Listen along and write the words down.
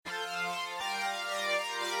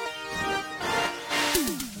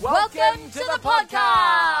Welcome to the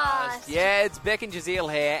podcast! Yeah, it's Beck and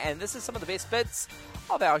Jazeel here, and this is some of the best bits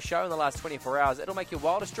of our show in the last 24 hours. It'll make your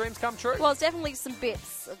wildest dreams come true. Well, it's definitely some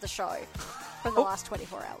bits of the show from the last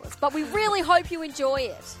 24 hours, but we really hope you enjoy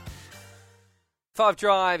it. 5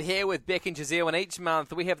 Drive here with Beck and Jazeel, and each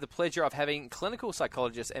month we have the pleasure of having clinical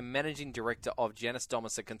psychologist and managing director of Janus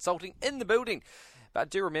Domicil Consulting in the building. But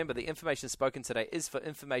do remember, the information spoken today is for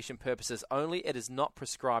information purposes only. It is not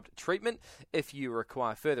prescribed treatment. If you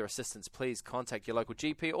require further assistance, please contact your local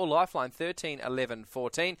GP or Lifeline 13 11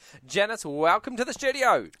 14. Janice, welcome to the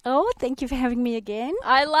studio. Oh, thank you for having me again.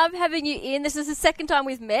 I love having you in. This is the second time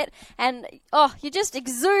we've met, and you just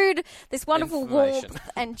exude this wonderful warmth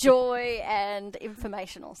and joy and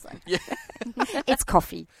information also. Yeah. It's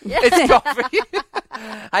coffee. It's coffee.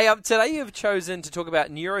 Hey, today you've chosen to talk about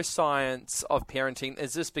neuroscience of parenting.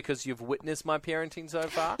 Is this because you've witnessed my parenting so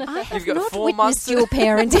far? I have You've got not 4 witnessed months your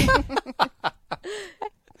parenting.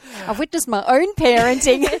 I've witnessed my own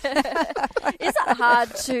parenting. Is that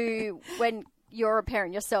hard to, when you're a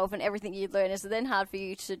parent yourself and everything you learn, is it then hard for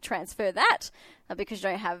you to transfer that because you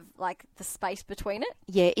don't have like the space between it?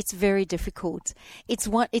 Yeah, it's very difficult. It's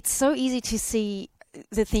so easy to see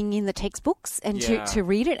the thing in the textbooks and to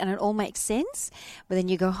read it, and it all makes sense. But then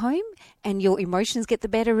you go home and your emotions get the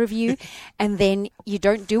better of you, and then you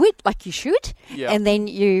don't do it like you should, and then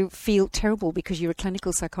you feel terrible because you're a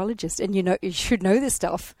clinical psychologist and you should know this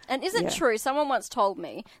stuff. And is it true? Someone once told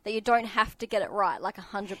me that you don't have to get it right like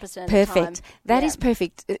 100% of the time. Perfect. That is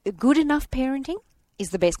perfect. Good enough parenting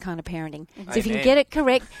is the best kind of parenting. So if you can get it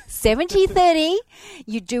correct, 70-30,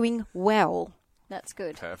 you're doing well. That's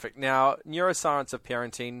good. Perfect. Now, neuroscience of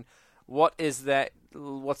parenting, what is that?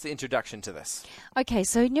 What's the introduction to this? Okay,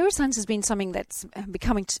 so neuroscience has been something that's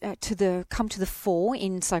come to the fore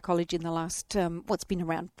in psychology in the last, it's been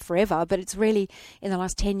around forever, but it's really in the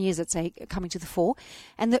last 10 years, I'd say, coming to the fore.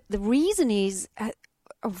 And the reason is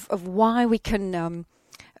of why we can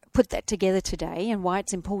put that together today and why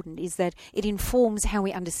it's important is that it informs how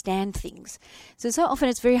we understand things. So often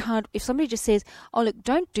it's very hard if somebody just says, oh, look,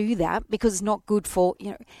 don't do that because it's not good for,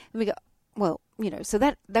 and we go, well, so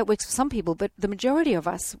that works for some people, but the majority of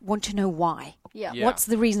us want to know why. Yeah. What's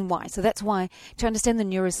the reason why? So that's why to understand the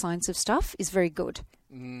neuroscience of stuff is very good.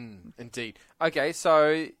 Indeed. Okay,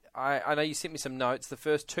 so I know you sent me some notes. The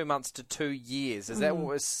first 2 months to 2 years. Is that what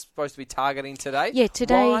we're supposed to be targeting today? Yeah,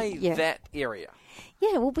 today. Why that area?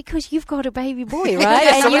 Yeah, well, because you've got a baby boy, right?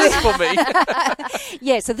 Yes, it is for me.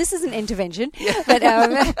 Yeah, so this is an intervention. Yeah. But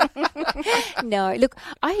no, look,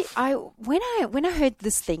 when I heard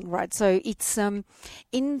this thing, right? So it's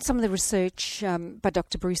in some of the research by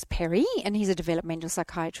Dr. Bruce Perry, and he's a developmental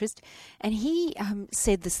psychiatrist, and he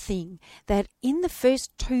said this thing that in the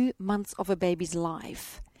first 2 months of a baby's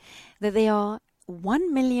life, that there are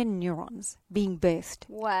 1 million neurons being birthed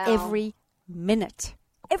every minute.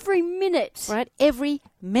 Every minute. Right? Every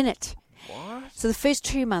minute. What? So the first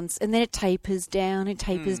 2 months, and then it tapers down and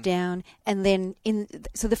tapers down. And then,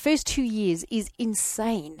 so the first 2 years is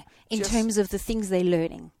insane in terms of the things they're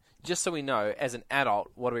learning. Just so we know, as an adult,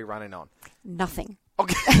 what are we running on? Nothing.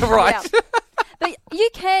 Okay, right. Yeah. But you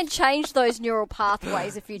can change those neural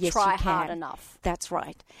pathways if you try hard enough. That's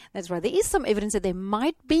right. That's right. There is some evidence that there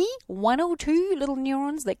might be 1 or 2 little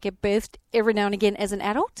neurons that get birthed every now and again as an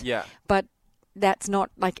adult. Yeah. But that's not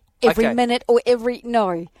like every minute or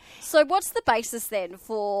no. So what's the basis then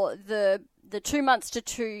for the 2 months to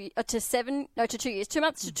 2 years? 2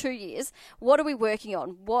 months to 2 years. What are we working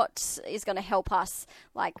on? What is going to help us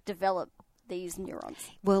develop these neurons?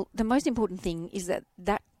 Well, the most important thing is that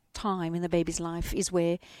time in the baby's life is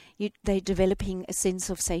where they're developing a sense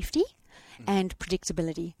of safety and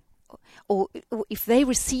predictability. Or if they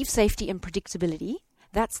receive safety and predictability,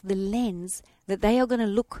 that's the lens that they are going to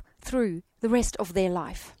look through the rest of their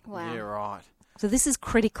life. Wow. Yeah, right. So this is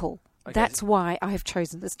critical. Okay. That's why I have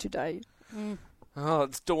chosen this today. Oh,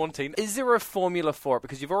 it's daunting. Is there a formula for it?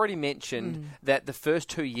 Because you've already mentioned that the first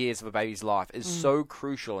 2 years of a baby's life is so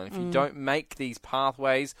crucial. And if you don't make these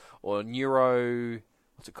pathways or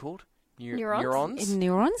what's it called? Neurons?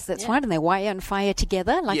 Neurons, that's right. And they wire and fire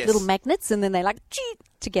together like little magnets, and then they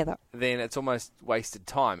together. Then it's almost wasted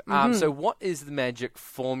time. So what is the magic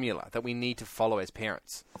formula that we need to follow as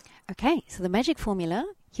parents? Okay, so the magic formula,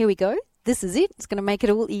 here we go. This is it. It's going to make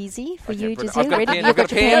it all easy for you, Jazeel. I've got ready? a pen, I've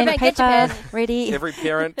got a pen. Paper, ready. Every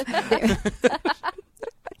parent.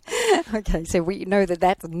 Okay, so we know that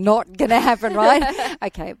that's not going to happen, right?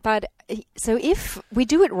 Okay, but so if we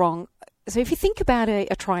do it wrong, so if you think about a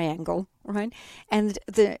triangle, right, and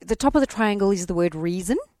the top of the triangle is the word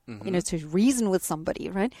reason, to reason with somebody,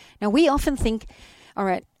 right? Now, we often think, all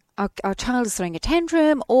right, our child is throwing a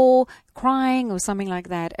tantrum or crying or something like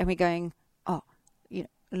that, and we're going, oh,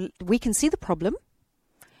 we can see the problem.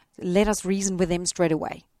 Let us reason with them straight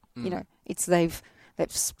away. It's they've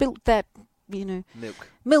spilt that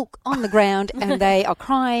milk on the ground and they are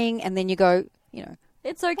crying, and then you go,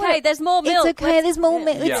 it's okay. There's more milk. It's okay. There's more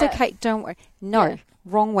milk. Yeah. It's okay. Don't worry. No,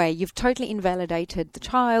 wrong way. You've totally invalidated the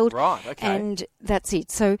child. Right. Okay. And that's it.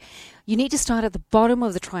 So you need to start at the bottom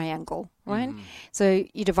of the triangle, right? So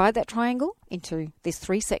you divide that triangle into these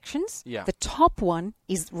 3 sections. Yeah. The top one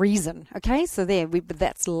is reason. Okay. So but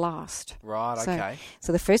that's last. Right. Okay.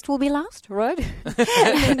 So the first will be last, right?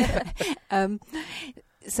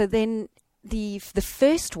 So then the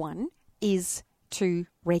first one is to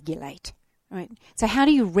regulate. Right. So how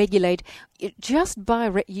do you regulate? Just by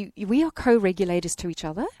we are co-regulators to each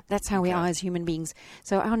other. That's how we are as human beings.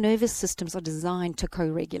 So our nervous systems are designed to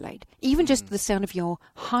co-regulate. Even just the sound of your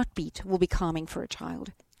heartbeat will be calming for a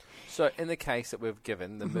child. So in the case that we've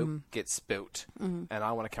given, the milk gets spilt, and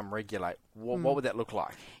I want to come regulate, what would that look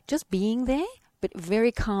like? Just being there, but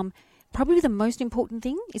very calm. Probably the most important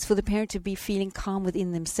thing is for the parent to be feeling calm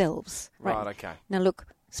within themselves. Right. Okay. Now look.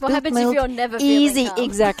 What happens milk, if you're never easy, feeling calm?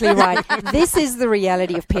 Exactly right. This is the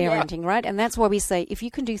reality of parenting, right? And that's why we say if you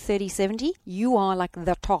can do 30-70, you are like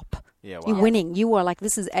the top. Yeah, wow. You're winning. You are like,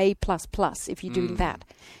 this is A++ if you're doing that.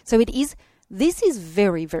 So this is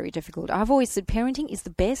very, very difficult. I've always said parenting is the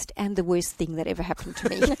best and the worst thing that ever happened to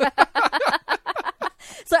me.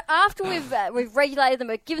 So after we've regulated them,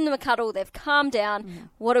 we've given them a cuddle, they've calmed down,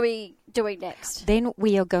 what are we doing next? Then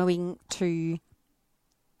we are going to...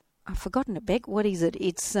 I've forgotten it, Beck. What is it?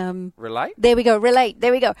 It's relate. There we go. Relate.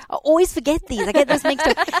 There we go. I always forget these. I get those mixed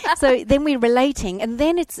up. So then we're relating, and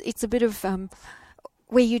then it's a bit of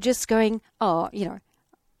where you're just going, you're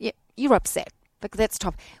upset. Like that's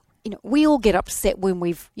tough. We all get upset when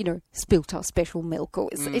we've spilt our special milk, or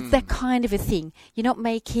it's that kind of a thing. You're not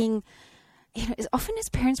making. Often as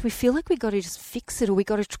parents, we feel like we got to just fix it, or we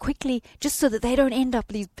got to quickly, just so that they don't end up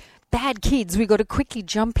these bad kids. We got to quickly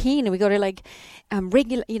jump in, and we got to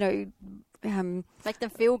regulate, make them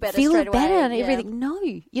feel better, feel straight better away. and everything. No,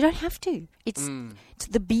 you don't have to. It's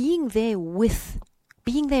the being there with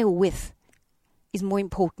is more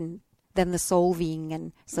important than the solving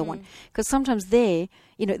and so on. Because sometimes then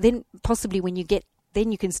possibly when you get,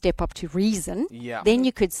 then you can step up to reason. Yeah. Then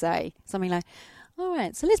you could say something like, all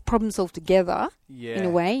right, so let's problem solve together in a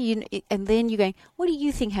way. And then you're going, what do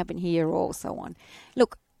you think happened here, or so on.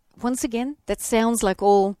 Look, once again, that sounds like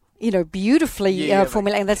all, beautifully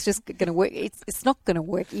formulated, and that's just going to work. It's not going to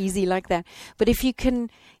work easy like that. But if you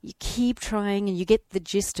keep trying and you get the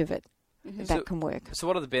gist of it, that can work. So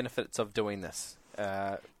what are the benefits of doing this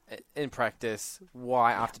in practice?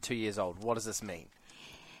 Why after 2 years old? What does this mean?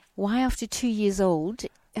 Why after 2 years old?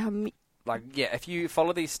 If you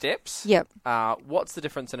follow these steps, what's the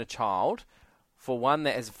difference in a child for one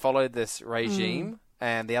that has followed this regime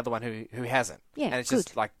and the other one who hasn't? Yeah, and it's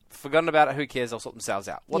just like forgotten about it, who cares, they'll sort themselves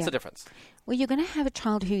out. What's the difference? Well, you're going to have a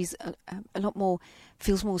child who's a lot more,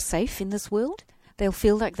 feels more safe in this world. They'll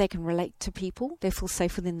feel like they can relate to people. They feel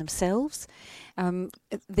safe within themselves.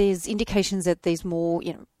 There's indications that there's more,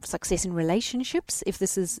 success in relationships if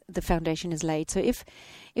the foundation is laid. So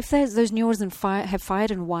if those neurons have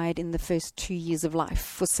fired and wired in the first 2 years of life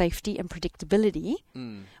for safety and predictability,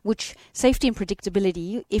 which safety and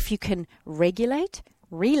predictability, if you can regulate,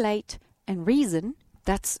 relate, and reason,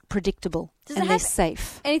 that's predictable. Does they're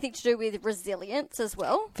safe. Anything to do with resilience as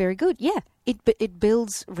well? Very good. Yeah, it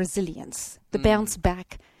builds resilience, the bounce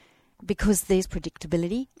back, because there's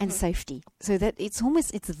predictability and safety. So that it's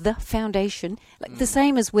the foundation, like the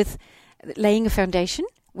same as with laying a foundation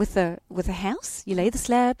with a house. You lay the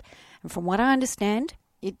slab, and from what I understand,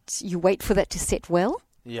 you wait for that to set well.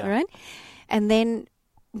 Yeah. Right, and then.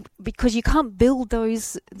 Because you can't build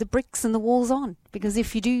the bricks and the walls on, because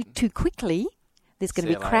if you do too quickly, there's going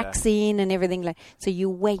to be cracks in and everything. So you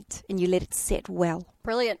wait and you let it set well.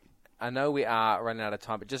 Brilliant. I know we are running out of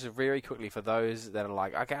time, but just very quickly for those that are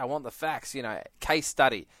like, okay, I want the facts, case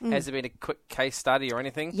study. Has there been a quick case study or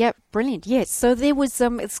anything? Yep, brilliant. Yes. So there was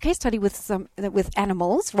it's a case study with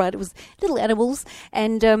animals, right? It was little animals,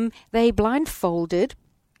 and they blindfolded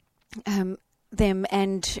them,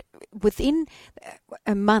 and within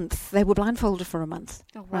a month, they were blindfolded for a month.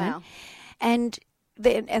 Oh, wow. Right? And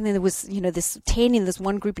then there was, this 10 in this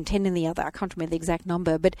one group and 10 in the other. I can't remember the exact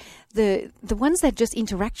number, but the ones that just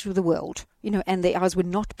interacted with the world, and their eyes were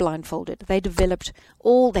not blindfolded, they developed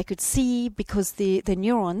all they could see because the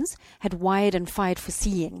neurons had wired and fired for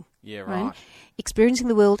seeing. Yeah, right. Experiencing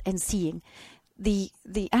the world and seeing. The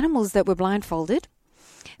animals that were blindfolded,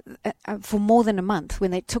 for more than a month,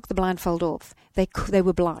 when they took the blindfold off, they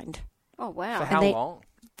were blind. Oh, wow. For how long?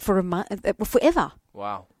 For a month, forever.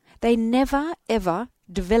 Wow. They never, ever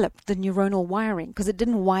developed the neuronal wiring because it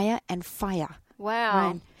didn't wire and fire.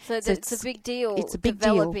 Wow. Right. So it's a big deal. It's a big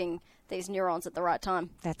developing these neurons at the right time.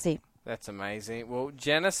 That's it. That's amazing. Well,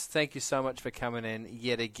 Janice, thank you so much for coming in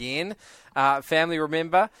yet again. Family,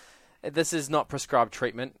 remember, this is not prescribed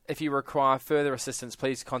treatment. If you require further assistance,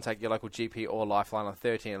 please contact your local GP or Lifeline on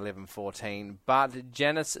 13 11 14. But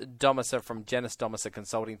Janice Domasa from Janice Domasa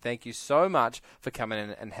Consulting, thank you so much for coming in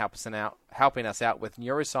and helping us out with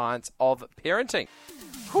neuroscience of parenting.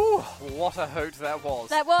 Whew, what a hoot that was.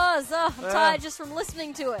 That was. Oh, I'm tired just from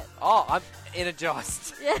listening to it. Oh, I'm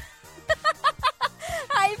energised. Yeah.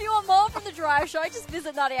 Hey, if you want more from The Drive Show, just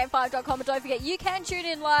visit 985.com and don't forget you can tune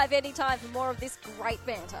in live anytime for more of this great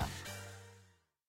banter.